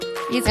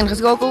Jy is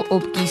ingeskakel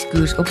op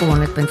Kieskoers op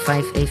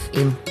 100.5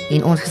 FM.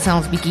 En ons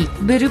gesels bietjie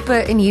beroepe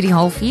in hierdie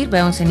halfuur.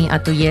 By ons in die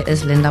ateljee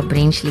is Linda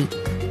Brenchley.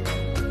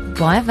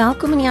 Baie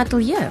welkom in die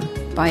ateljee.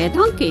 Baie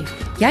dankie.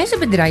 Jy is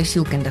 'n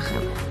bedryfsielkundige.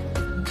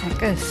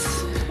 Ek is,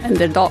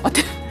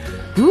 inderdaad.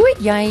 Hoe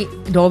het jy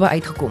daarby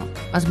uitgekom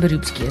as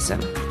beroepskeuse?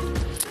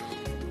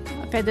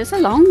 Okay, dis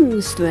 'n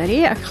lang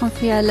storie. Ek gaan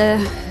vir julle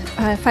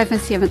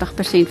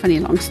 75% van die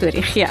lang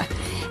storie gee.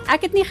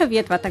 Ek het nie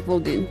geweet wat ek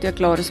wil doen toe ek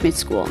klaar is met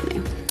skool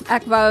nie.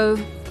 Ek wou,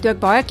 toe ek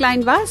baie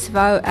klein was,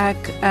 wou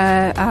ek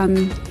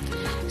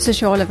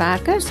sosiale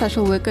werker,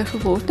 social worker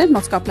geword het,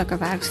 maatskaplike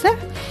werkster.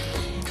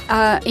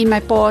 En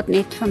my pa het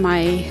net vir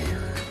my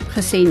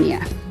gesê, nee,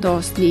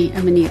 daar's nie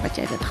 'n manier wat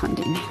jy dit gaan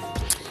doen nie.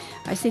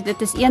 Hy sê,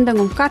 dit is een ding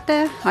om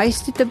katte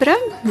huis toe te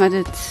bring, maar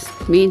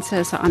mense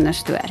is 'n ander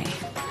storie.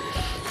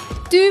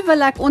 Toe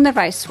wil ek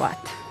onderwys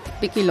swat,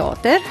 bietjie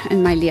later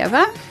in my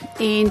lewe,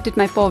 en toe het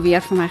my pa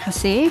weer vir my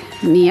gesê,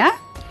 nee,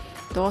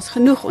 daar's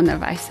genoeg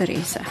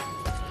onderwyseresse.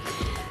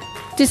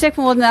 Toe sê ek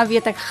van, nou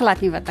weet ek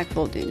glad nie wat ek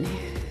wil doen nie.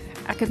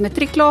 Ek het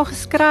matriek klaar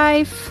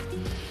geskryf,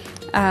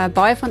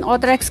 baie van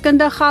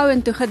aardrykskunde gehou,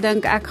 en toe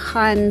gedink ek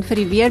gaan vir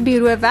die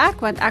weerbureau werk,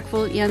 want ek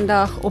wil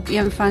eendag op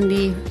een van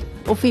die,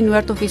 of die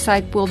Noord of die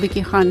Suidpool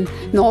bietjie gaan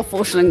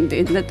navorsing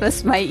doen. Dit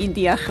was my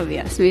idee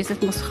gewees. Mense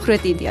het mos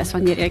groot idees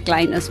wanneer jy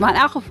klein is, maar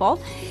in elk geval,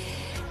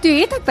 toe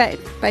het ek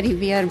by die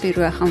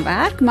weerbureau gaan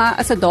werk, maar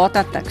as 'n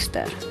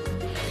datatikster.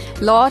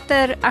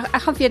 Later,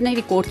 ek gaan vir net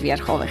die kort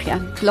weergawe gee.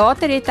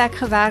 Later het ek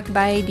gewerk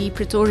by die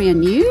Pretoria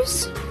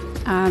News,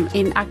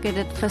 en ek het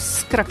dit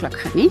verskriklik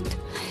geniet.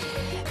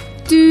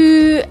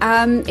 Toe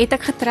het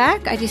ek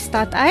getrek uit die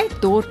stad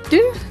uit, dorp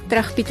toe,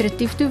 terug Piet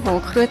Retief toe, waar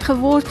ek groot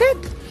geword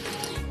het.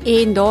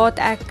 En daar het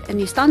ek in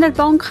die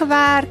Standardbank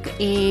gewerk,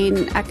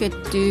 en ek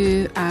het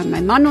toe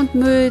my man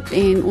ontmoet,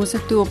 en ons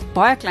het toe op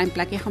baie klein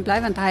plekkie gaan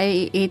bly, want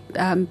hy het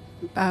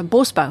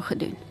bosbou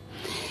gedoen.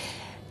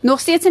 Nog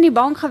steeds in die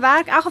bank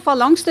gewerk, in elk geval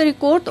lang storie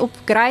kort, op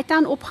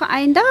Greytown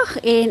opgeëindig,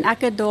 en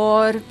ek het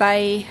daar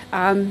by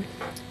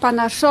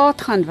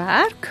Panarsaat gaan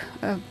werk,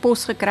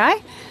 pos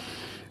gekry,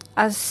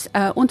 as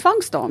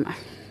ontvangsdame.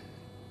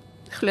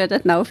 Glo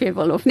dit nou of jy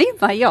wil of nie,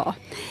 maar ja.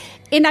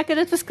 En ek het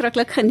dit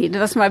verskriklik geniet,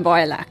 dit was vir my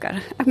baie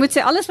lekker. Ek moet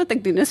sê, alles wat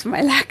ek doen is vir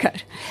my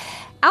lekker.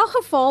 In elk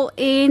geval,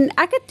 en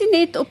ek het toe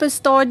net op 'n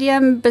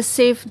stadium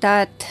besef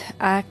dat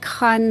ek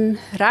gaan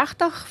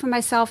regtig vir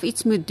myself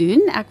iets moet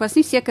doen. Ek was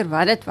nie seker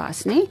wat dit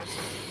was nie.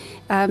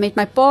 Met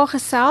my pa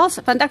gesels,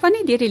 want ek wou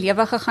nie deur die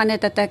lewe gegaan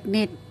het dat ek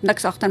net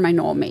niks agter my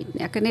naam het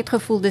nie. Ek het net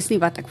gevoel, dis nie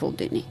wat ek wil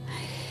doen nie.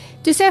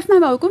 Toe sê vir my,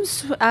 maar hoekom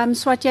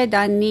swat jy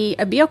dan nie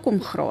 'n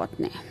BCom graad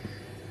nie?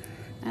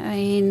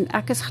 En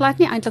ek is glad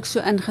nie eintlik so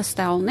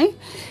ingestel nie.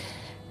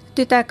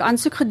 Toe het ek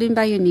aansoek gedoen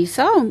by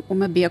Unisa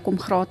om 'n BCom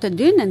graad te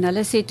doen, en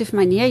hulle sê toe vir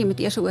my, nee, jy moet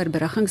eers 'n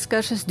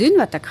oorbruggingskursus doen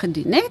wat ek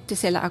gedoen het. Toe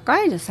sê hulle,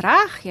 okay, dis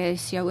reg, jy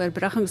is jou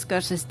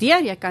oorbruggingskursus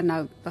deur, jy kan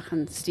nou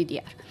begin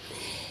studeer.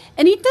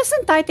 In die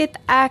tussentyd het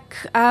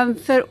ek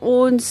vir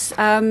ons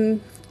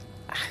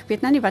ek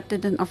weet nou nie wat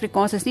dit in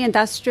Afrikaans is nie,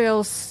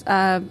 Industrial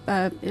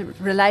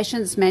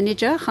Relations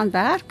Manager gaan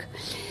werk,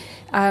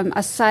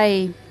 as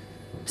sy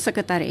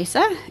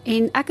sekretaresse,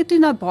 en ek het toe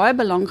nou baie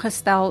belang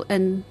gestel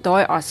in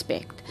daai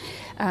aspek.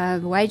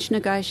 Wage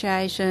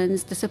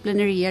negotiations,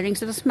 disciplinary hearings,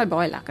 dit was vir my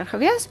baie lekker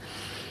gewees.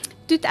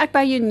 Toe het ek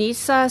by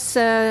Unisa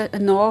se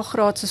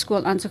nagraadse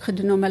skool aansoek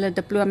gedoen om hulle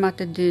diploma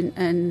te doen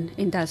in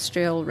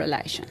Industrial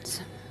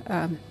Relations.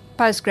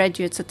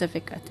 Postgraduate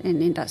certificate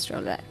in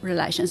Industrial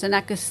Relations, en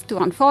ek is toe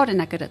aanvaar en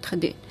ek het dit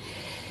gedoen.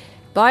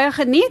 Baie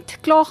geniet,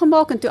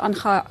 klaargemaak, en toe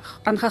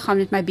aangegaan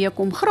met my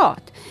BCom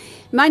graad.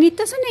 Maar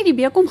intussen het die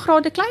BCom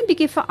graad 'n klein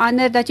bietjie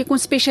verander, dat jy kon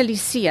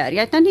spesialiseer. Jy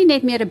het nou nie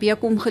net meer 'n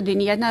BCom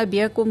gedoen, jy het nou 'n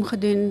BCom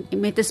gedoen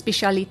met 'n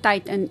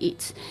spesialiteit in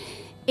iets.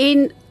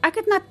 En ek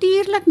het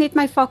natuurlik net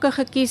my vakke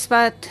gekies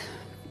wat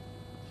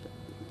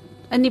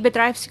in die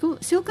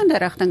bedryfsielkundige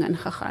rigting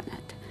ingegaan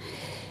het.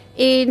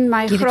 En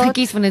my Jy het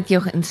gekies want dit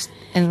jou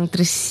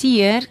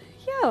geïnteresseer.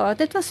 Ja,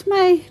 dit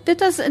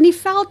was in die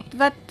veld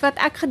wat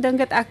ek gedink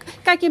het,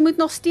 kyk, jy moet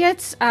nog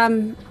steeds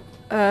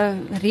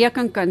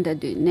rekenkunde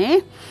doen,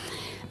 né?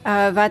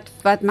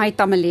 Wat my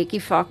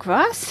tamaletjie vak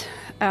was.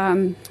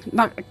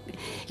 Maar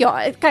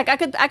ja, kyk,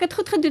 ek het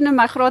goed gedoen in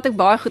my graad, ek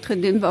baie goed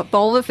gedoen,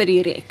 behalwe vir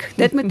die rek.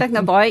 Dit moet ek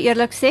nou baie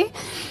eerlik sê.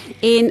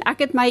 En ek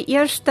het my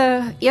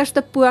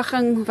eerste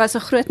poging was 'n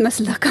groot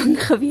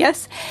mislukking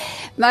gewees.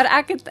 Maar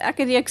ek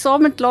het die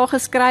eksamen klaar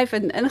geskryf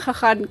en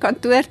ingegaan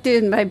kantoor toe,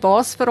 en my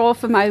baas vra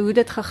vir my hoe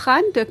dit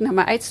gegaan, toe ek nou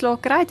my uitslae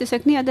kry, toe sê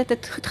ek, nee, dit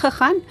het goed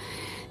gegaan.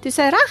 Toe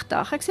sê hy,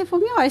 regtig? Ek sê vir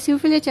hom, ja, hy sê,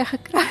 hoeveel het jy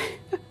gekry?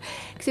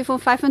 Ek sê vir hom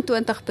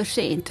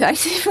 25%. Hy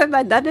sê vir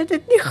my, dan het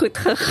dit nie goed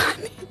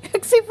gegaan nie.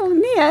 Ek sê vir hom,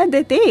 nee,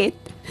 dit het.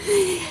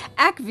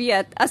 Ek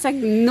weet, as ek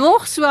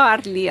nog so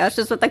hard leer,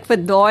 soos wat ek vir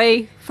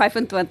daai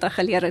 25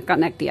 geleer het,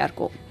 kan ek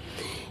deurkom.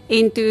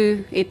 En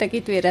toe het ek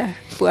die tweede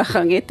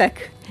poging, het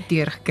ek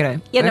Deurgekry.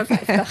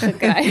 51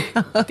 gekry,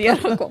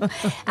 deurgekom. In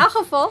elk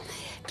geval,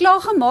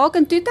 klaar gemaak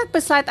en toe het ek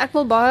besluit, ek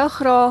wil baie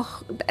graag,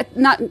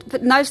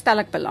 nou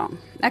stel ek belang.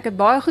 Ek het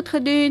baie goed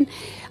gedoen,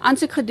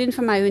 aansoek gedoen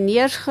vir my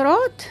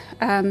honeursgraad,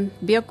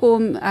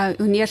 BCom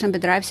honeurs in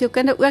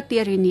bedryfsielkundige, ook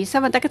deur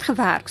Unisa, want ek het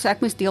gewerk, so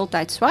ek moes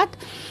deeltyd swat.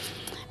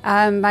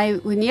 My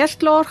honeurs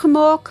klaar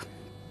gemaak.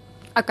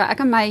 Okay, ek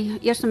en my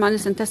eerste man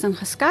is intussen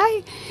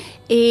geskei,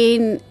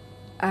 en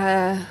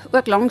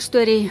ook lang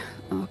storie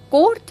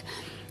kort,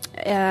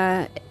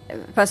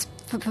 was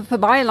vir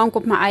baie lank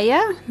op my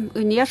eie,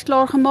 honeurs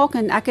klaar gemaak,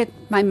 en ek het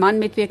my man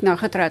met wie ek nou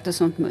getroud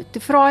is ontmoet.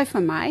 Toe vra hy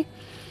vir my,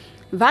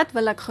 wat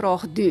wil ek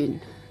graag doen?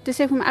 Toe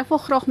sê ek vir my, ek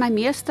wil graag my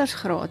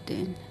meestersgraad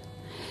doen.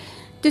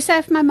 Toe sê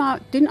hy vir my, maar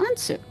doen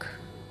aansoek.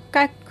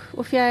 Kyk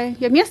of jy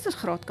jou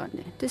meestersgraad kan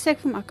doen. Toe sê ek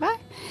vir my, okay.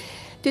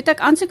 Toe het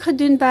ek aansoek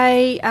gedoen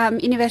by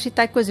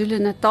Universiteit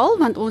KwaZulu-Natal,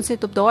 want ons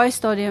het op daai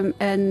stadium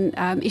in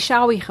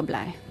Ishawi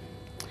gebly.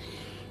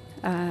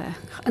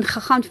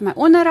 Gegaan vir my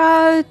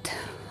onderhoud,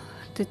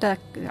 toe het ek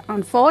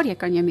aanvaar, jy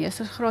kan jou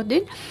meestersgraad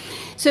doen.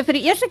 So vir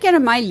die eerste keer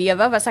in my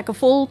lewe was ek 'n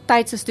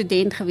voltydse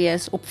student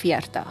gewees op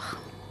 40.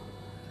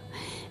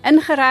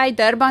 Ingery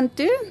Durban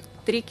toe,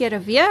 3 keer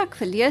 'n week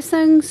vir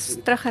lesings,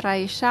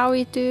 teruggery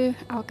Ishawi toe,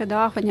 elke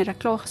dag wanneer ek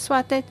klaar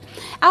geswat het.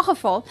 In elk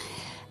geval,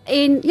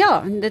 en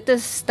ja, dit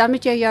is, dan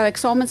moet jy jou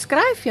eksamen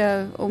skryf,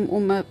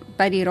 om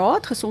by die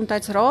raad,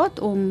 gesondheidsraad,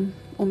 om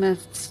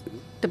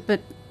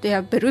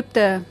jou beroep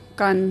te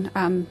kan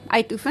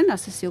uitoefen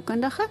as 'n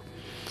sielkundige.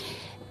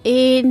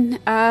 En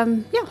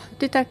ja,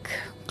 dit het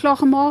ek klaar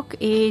gemaak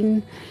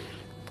en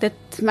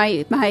dit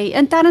my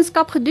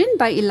internskap gedoen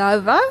by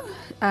Ilova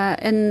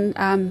in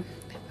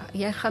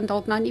jy gaan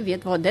dalk nou nie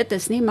weet waar dit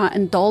is nie, maar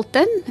in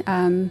Dalton,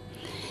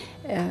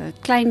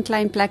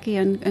 klein plekkie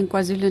in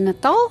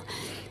KwaZulu-Natal.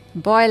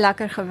 Baie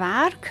lekker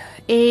gewerk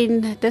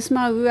en dis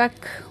maar hoe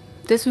ek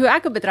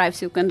 'n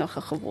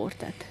bedryfsielkundige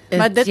geword het.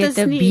 Maar dit is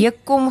nie, jy het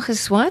 'n BCom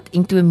geswat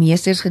en toe 'n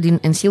meesters gedoen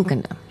in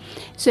sielkunde.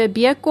 So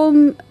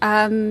BCom,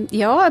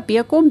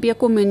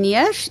 BCom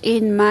honeurs,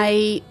 en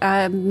my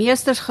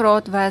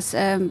meestersgraad was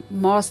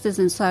Masters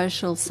in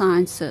Social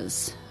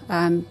Sciences,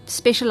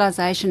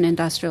 Specialization in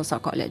Industrial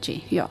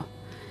Psychology, ja.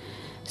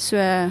 So,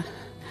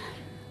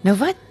 nou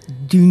wat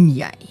doen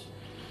jy?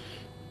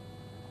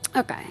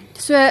 Okay,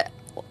 so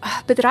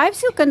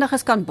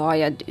bedryfsielkundiges kan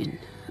baie doen.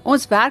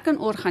 Ons werk in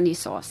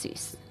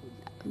organisasies,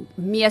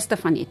 meeste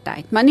van die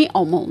tyd, maar nie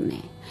almal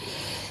nie.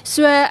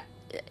 So,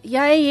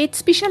 jy het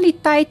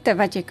spesialiteite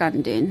wat jy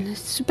kan doen.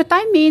 So,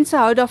 party mense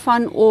hou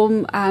daarvan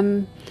om,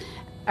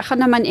 ek gaan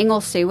nou maar in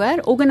Engels sê hoor,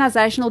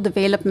 organizational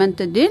development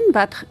te doen,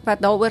 wat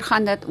daaroor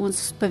gaan dat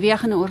ons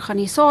beweeg in 'n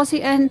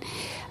organisasie in,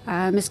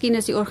 miskien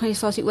is die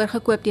organisasie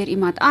oorgekoop deur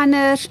iemand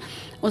anders,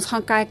 ons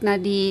gaan kyk na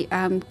die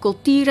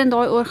kultuur in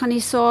daai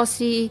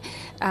organisasie,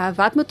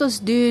 wat moet ons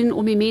doen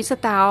om die mense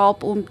te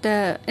help om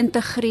te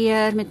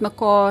integreer met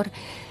mekaar,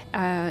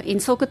 en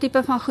sulke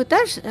tipe van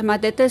goeders, maar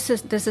dit is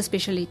 'n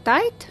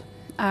spesialiteit.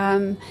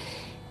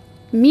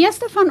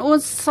 Meeste van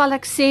ons, sal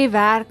ek sê,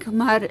 werk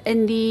maar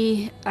in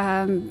die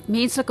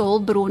menslike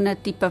hulpbronne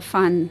tipe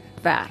van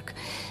werk.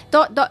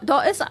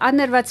 Daar is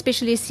ander wat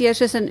spesialiseer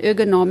soos in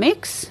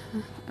ergonomics.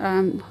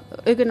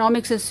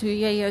 Ergonomics is hoe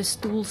jy jou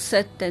stoel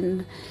sit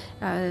en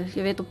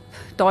jy weet, op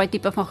daai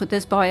tipe van goed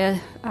is baie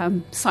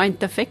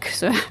scientific,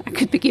 so ek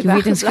het bietjie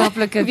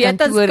wetenskaplike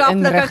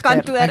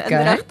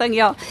kantoorinrigting,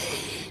 ja.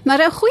 Maar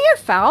 'n goeie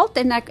veld,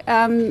 en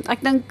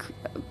ek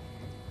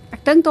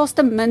dink daar's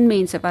te min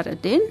mense wat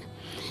dit doen.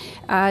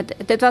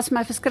 Dit was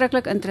my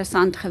verskriklik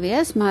interessant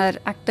geweest, maar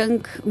ek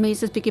dink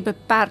mense is bietjie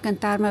beperk in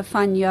terme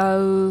van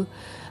jou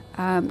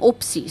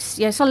opsies.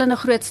 Jy sal in 'n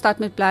groot stad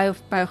moet bly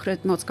of by 'n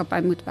groot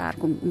maatskappy moet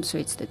werk om so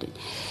iets te doen.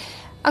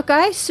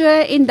 Okay, so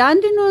en dan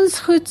doen ons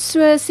goed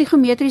so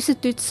psigometriese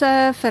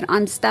toetse vir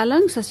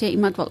aanstellings. As jy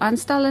iemand wil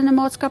aanstel in 'n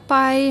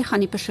maatskappy, gaan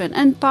die persoon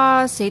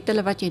inpas, het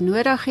hulle wat jy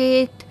nodig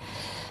het.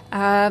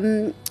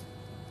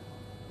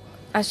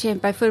 As jy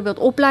byvoorbeeld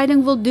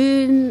opleiding wil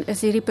doen,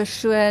 is hierdie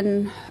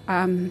persoon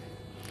 'n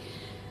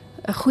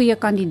goeie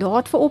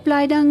kandidaat vir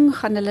opleiding,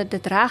 gaan hulle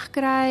dit reg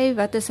kry,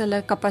 wat is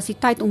hulle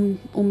kapasiteit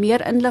om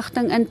meer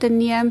inligting in te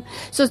neem.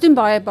 So ons doen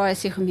baie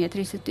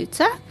psigometriese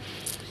toetse.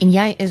 En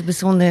jy is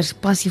besonder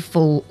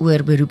passievol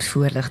oor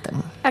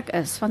beroepsvoorligting. Ek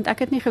is, want ek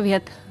het nie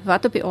geweet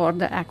wat op die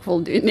aarde ek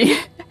wil doen nie.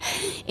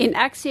 En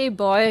ek sê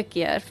baie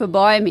keer vir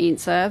baie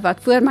mense wat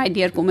voor my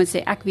deurkom en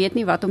sê ek weet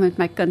nie wat om met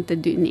my kind te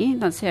doen nie,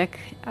 dan sê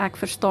ek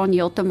verstaan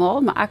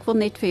heeltemal, maar ek wil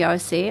net vir jou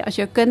sê, as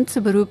jou kind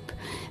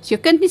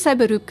nie sy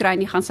beroep kry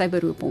nie, gaan sy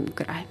beroep hom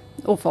kry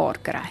of haar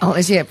kry.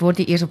 Word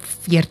jy eers op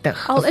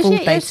 40 'n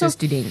voltydse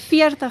student.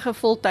 40 'n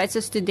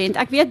voltydse student.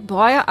 Ek weet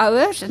baie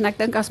ouers, en ek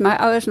dink as my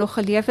ouers nog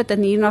geleef het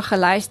en hierna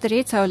geluister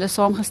het, sou hulle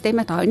saamgestem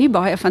het, hou nie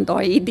baie van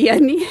daai idee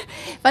nie.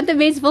 Want 'n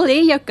mens wil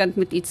hê jou kind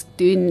moet iets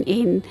doen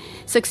en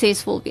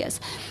suksesvol wees.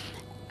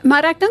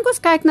 Maar ek dink ons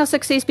kyk na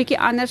sukses bietjie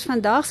anders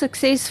vandag.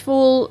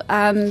 Suksesvol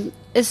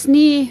is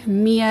nie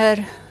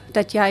meer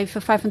dat jy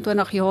vir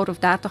 25 jaar of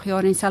 30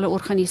 jaar in dieselfde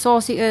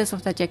organisasie is,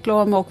 of dat jy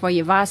klaar maak waar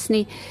jy was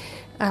nie.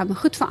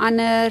 Goed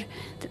verander.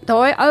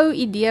 Daai ou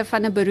idee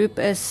van 'n beroep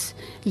is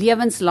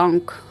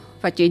lewenslank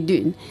wat jy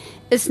doen,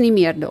 is nie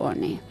meer daar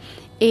nie.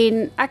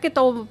 En ek het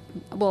al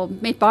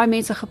met baie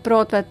mense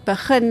gepraat wat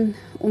begin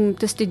om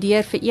te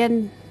studeer vir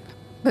een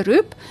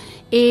beroep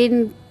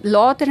en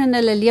later in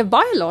hulle lewe,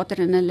 baie later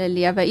in hulle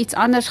lewe, iets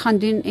anders gaan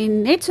doen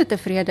en net so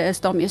tevrede is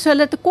daarmee. So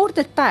hulle het 'n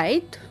korter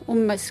tyd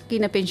om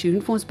miskien 'n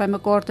pensioenfonds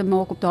bymekaar te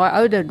maak op daai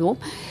ouderdom.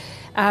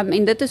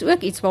 En dit is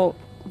ook iets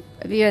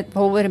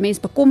waaroor 'n mens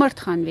bekommerd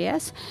gaan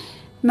wees.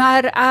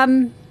 Maar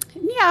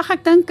nee,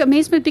 ek dink 'n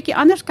mens moet bietjie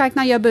anders kyk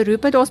na jou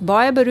beroepe. Daar's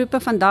baie beroepe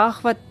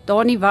vandag wat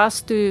daar nie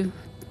was toe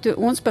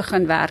ons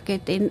begin werk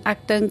het en ek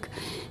dink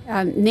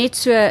net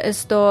so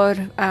is daar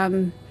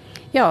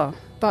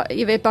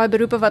jy weet baie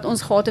beroepe wat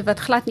ons gehad het wat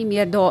glad nie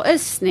meer daar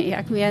is nie.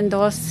 Ek meen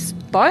daar's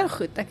baie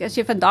goed. As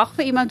jy vandag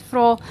vir iemand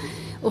vra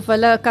of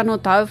hulle kan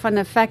onthou van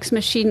 'n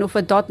faxmasjien of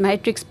 'n dot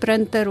matrix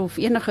printer of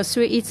enige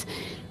so iets,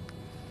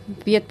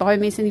 weet baie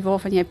mense nie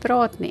waarvan jy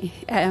praat nie.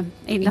 En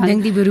ek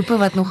dink die beroepe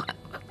wat nog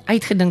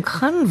uitgedink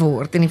gaan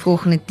word in die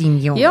volgende 10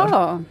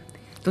 jaar.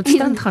 Tot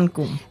stand gaan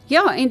kom.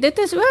 Ja, en dit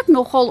is ook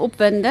nogal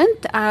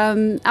opwindend.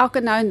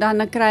 Elke nou en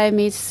dan kry 'n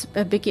mens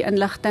 'n bietjie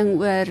inligting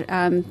oor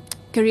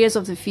careers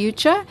of the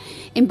future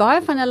en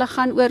baie van hulle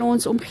gaan oor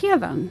ons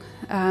omgewing.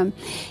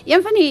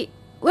 Een van die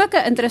ook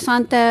 'n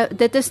interessante,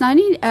 dit is nou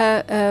nie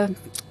 'n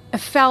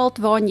veld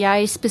waarin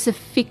jy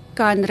spesifiek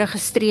kan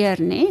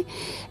registreer nie,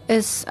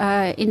 is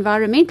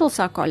environmental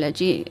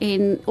psychology.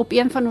 En op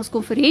een van ons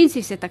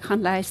konferensies het ek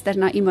gaan luister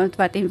na iemand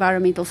wat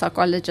environmental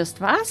psychologist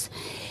was.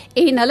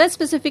 En hulle het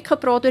spesifiek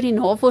gepraat oor die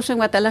navorsing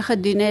wat hulle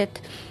gedoen het.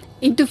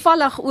 En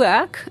toevallig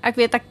ook, ek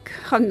weet ek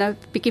gaan nou 'n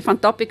bietjie van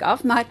topic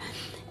af, maar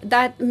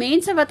dat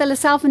mense wat hulle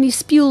self in die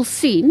spieël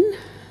sien,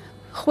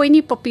 gooi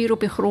nie papier op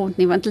die grond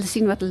nie, want hulle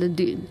sien wat hulle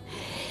doen.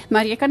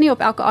 Maar jy kan nie op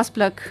elke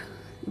asblik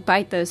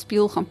buite 'n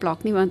spieël gaan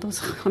plak nie, want ons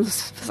gaan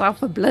ons self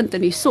verblind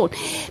in die son.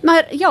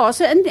 Maar ja,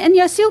 so in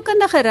jou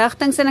sielkundige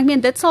rigtings, en ek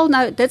meen dit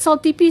sal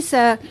tipies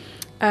 'n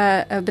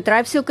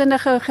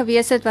bedryfsielkundige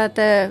gewees het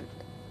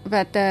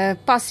wat 'n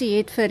passie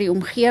het vir die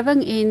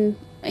omgewing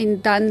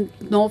en dan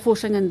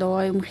navorsing in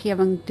daai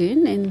omgewing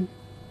doen en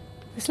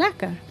dis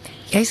lekker.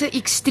 Jy's 'n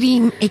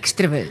ekstrem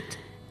ekstrovert.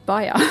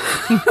 Baie.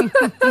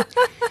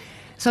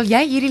 Sal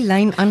jy hierdie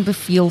lyn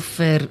aanbeveel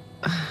vir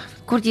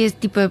kort jy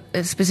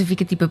 'n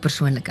spesifieke tipe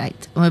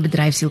persoonlikheid om 'n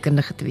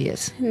bedryfsielkundige te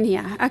wees?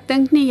 Nee, ek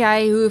dink nie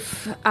jy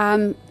hoef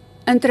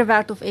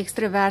introvert of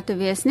ekstrovert te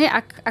wees nie.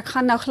 Ek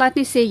gaan nou glad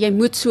nie sê jy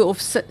moet so of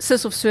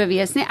sis of so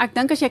wees nie. Ek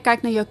dink as jy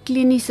kyk na jou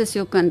kliniese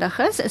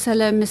sielkundiges, is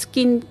hulle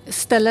miskien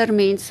stiller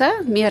mense,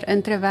 meer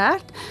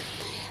introvert.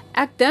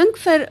 Ek dink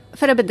vir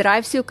 'n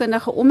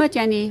bedryfsielkundige, omdat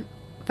jy in die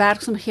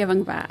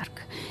werksomgewing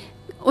werk.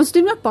 Ons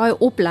doen ook baie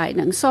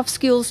opleiding, soft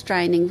skills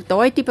training,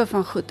 daai tipe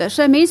van goeie.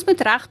 So 'n mens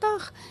moet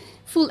regtig,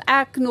 voel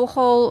ek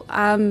nogal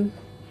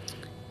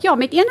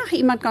met enige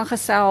iemand kan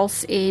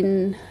gesels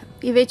en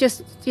jy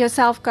weet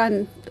jouself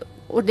kan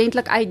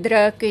ordentlik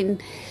uitdruk en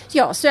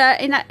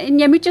en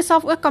jy moet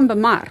jouself ook kan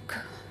bemark.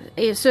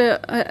 So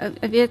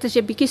weet as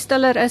jy bietjie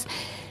stiller is,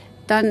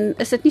 dan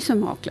is dit nie so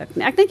maklik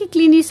nie. Ek dink die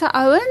kliniese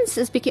ouens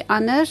is bietjie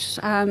anders.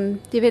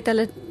 Jy weet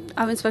hulle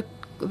ouens wat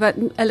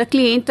hulle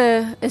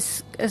kliënte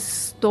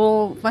is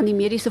daar van die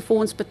mediese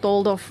fonds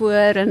betaal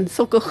daarvoor en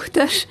sulke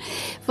goeders.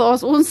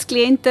 Vir ons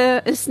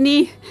kliënte is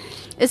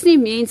nie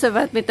mense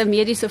wat met 'n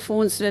mediese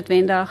fonds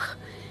noodwendig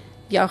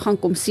jou gaan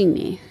kom sien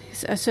nie.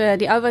 So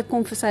die ou wat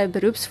kom vir sy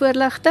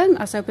beroepsvoorligting,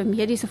 as hy op 'n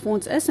mediese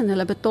fonds is en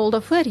hulle betaal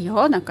daarvoor,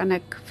 ja, dan kan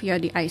ek vir jou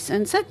die eis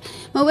insit.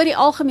 Maar oor die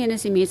algemeen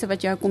is die mense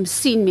wat jou kom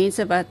sien,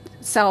 mense wat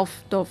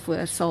self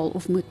daarvoor sal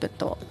of moet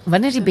betaal.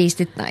 Wanneer is die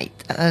beste tyd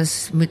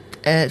as moet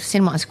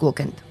sê maar as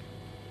skoolkind?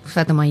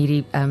 Vat nou maar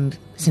hierdie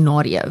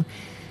scenario.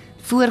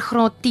 Voor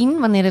graad 10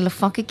 wanneer hulle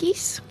vakke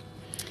kies?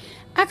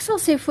 Ek sal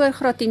sê voor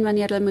graad 10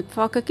 wanneer hulle moet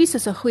vakke kies,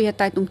 is 'n goeie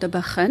tyd om te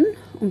begin,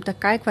 om te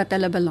kyk wat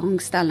hulle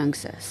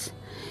belangstellings is.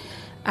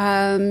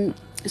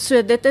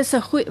 So dit is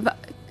 'n goeie,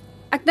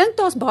 ek dink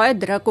daar's baie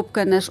druk op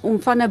kinders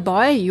om van 'n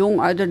baie jong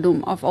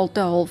ouderdom af al te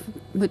half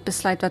moet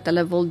besluit wat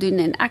hulle wil doen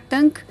en ek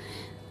dink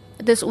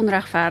dis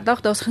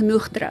onregverdig, daar's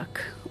genoeg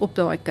druk op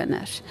daai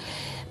kinders.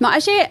 Maar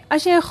as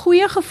jy 'n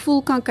goeie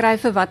gevoel kan kry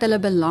vir wat hulle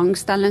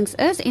belangstellings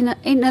is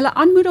en hulle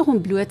aanmoedig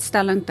om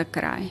blootstelling te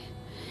kry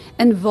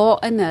in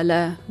waarin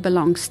hulle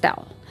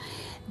belangstel,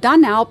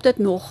 dan help dit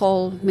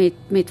nogal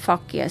met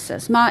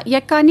vakkeuses. Maar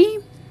jy kan nie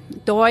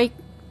daai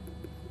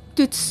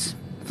toets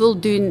wil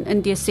doen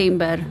in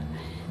Desember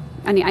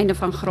aan die einde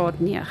van graad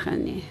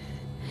 9 nie.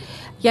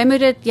 Jy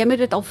moet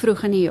dit al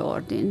vroeg in die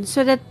jaar doen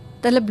sodat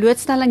hulle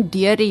blootstelling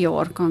deur die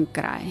jaar kan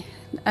kry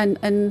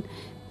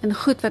in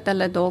goed wat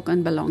hulle dalk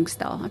in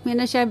belangstel. Ek meen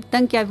as jy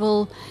dink jy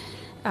wil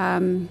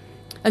 'n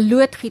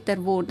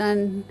loodgieter word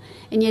en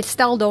jy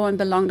stel daarin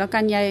belang, dan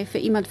kan jy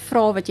vir iemand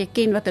vra wat jy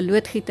ken wat 'n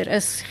loodgieter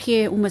is,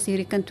 gee om as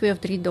hierdie kind 2 of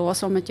 3 dae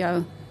saam met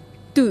jou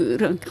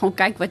toer en gaan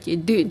kyk wat jy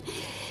doen.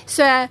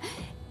 So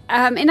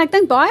en ek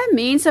dink baie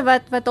mense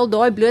wat al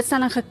daai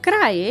blootstelling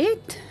gekry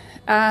het,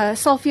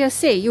 sal vir jou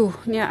sê, joh,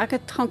 nee, ek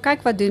het gaan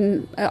kyk wat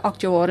doen 'n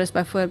aktuaris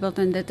byvoorbeeld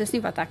en dit is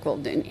nie wat ek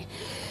wil doen nie.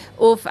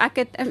 Of ek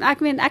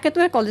het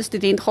ook al 'n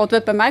student gehad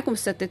wat by my kom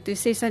sit het, toe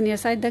sê sy nee,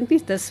 sy dink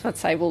nie dis wat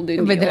sy wil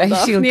doen nie.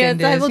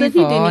 Bedryfsielkundige sy wil dit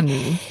nie doen nie.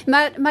 nie.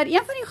 Maar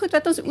een van die goed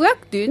wat ons ook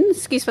doen,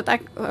 skus wat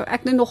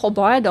ek doen nogal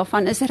baie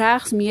daarvan, is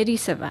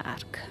regsmediese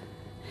werk.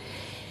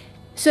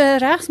 So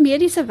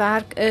regsmediese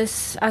werk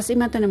is as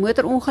iemand in 'n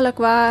motorongeluk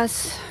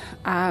was,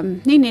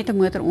 nie net 'n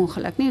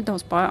motorongeluk nie,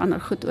 daar's baie ander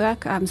goed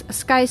ook,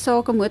 skei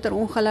sake,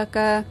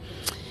 motorongelukke,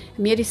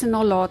 mediese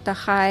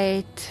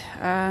nalatigheid,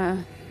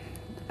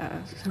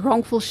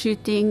 wrongful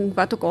shooting,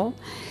 wat ook al.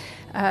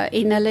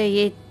 En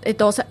hulle het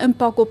daar's 'n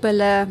impak op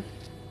hulle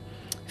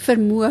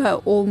vermoë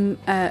om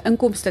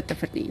inkomste te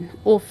verdien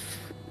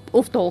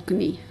of dalk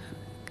nie.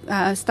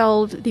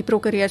 Stel die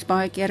prokureurs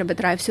baie keer 'n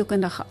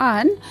bedryfsielkundige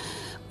aan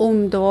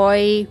om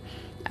daai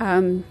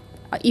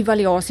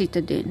evaluasie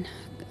te doen.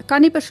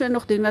 Kan die persoon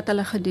nog doen wat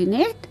hulle gedoen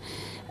het?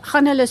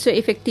 Gaan hulle so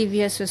effektief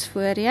wees soos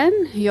voorheen?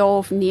 Ja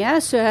of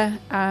nee? So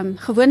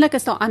gewoonlik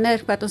is daar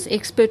ander wat ons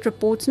expert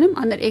reports noem,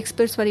 ander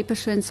experts wat die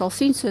persoon sal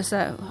sien, soos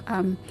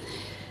 'n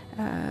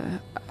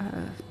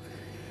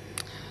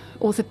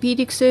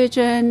orthopedic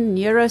surgeon,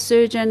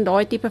 neurosurgeon,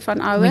 daai tipe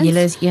van ouens. Maar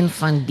julle is een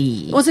van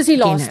die. Ons is die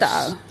laaste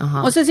ou.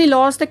 Aha. Ons is die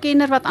laaste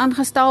kenner wat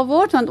aangestel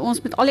word, want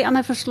ons met al die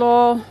ander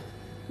verslae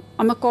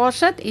aan mekaar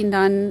sit en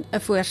dan 'n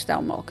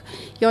voorstel maak.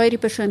 Ja, hierdie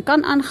persoon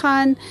kan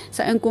aangaan,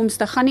 sy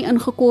inkomste gaan nie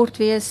ingekort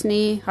wees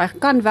nie, hy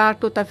kan werk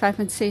tot hy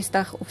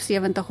 65 of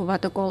 70 of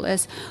wat ook al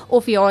is,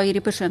 of ja,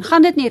 hierdie persoon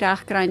gaan dit nie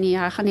reg kry nie,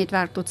 hy gaan net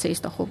werk tot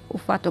 60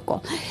 of wat ook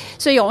al.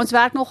 So ja, ons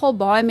werk nogal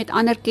baie met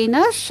ander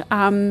kenners,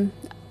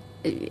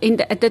 en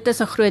dit is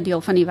 'n groot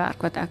deel van die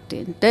werk wat ek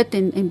doen. Dit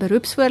en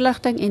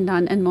beroepsvoorligting en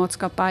dan in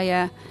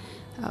maatskappye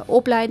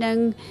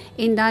opleiding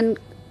en dan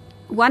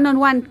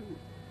one-on-one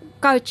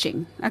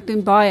coaching. Ek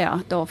doen baie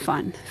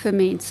daarvan vir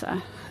mense.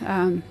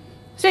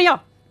 So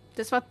ja,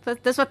 dis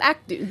wat ek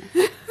doen.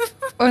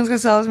 Ons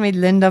gesels met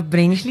Linda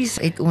Brenchley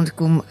het ons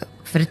kom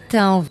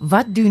vertel,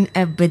 wat doen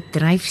 'n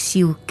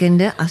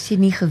bedryfsielkundige as jy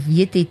nie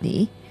geweet het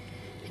nie?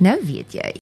 Nou weet jy.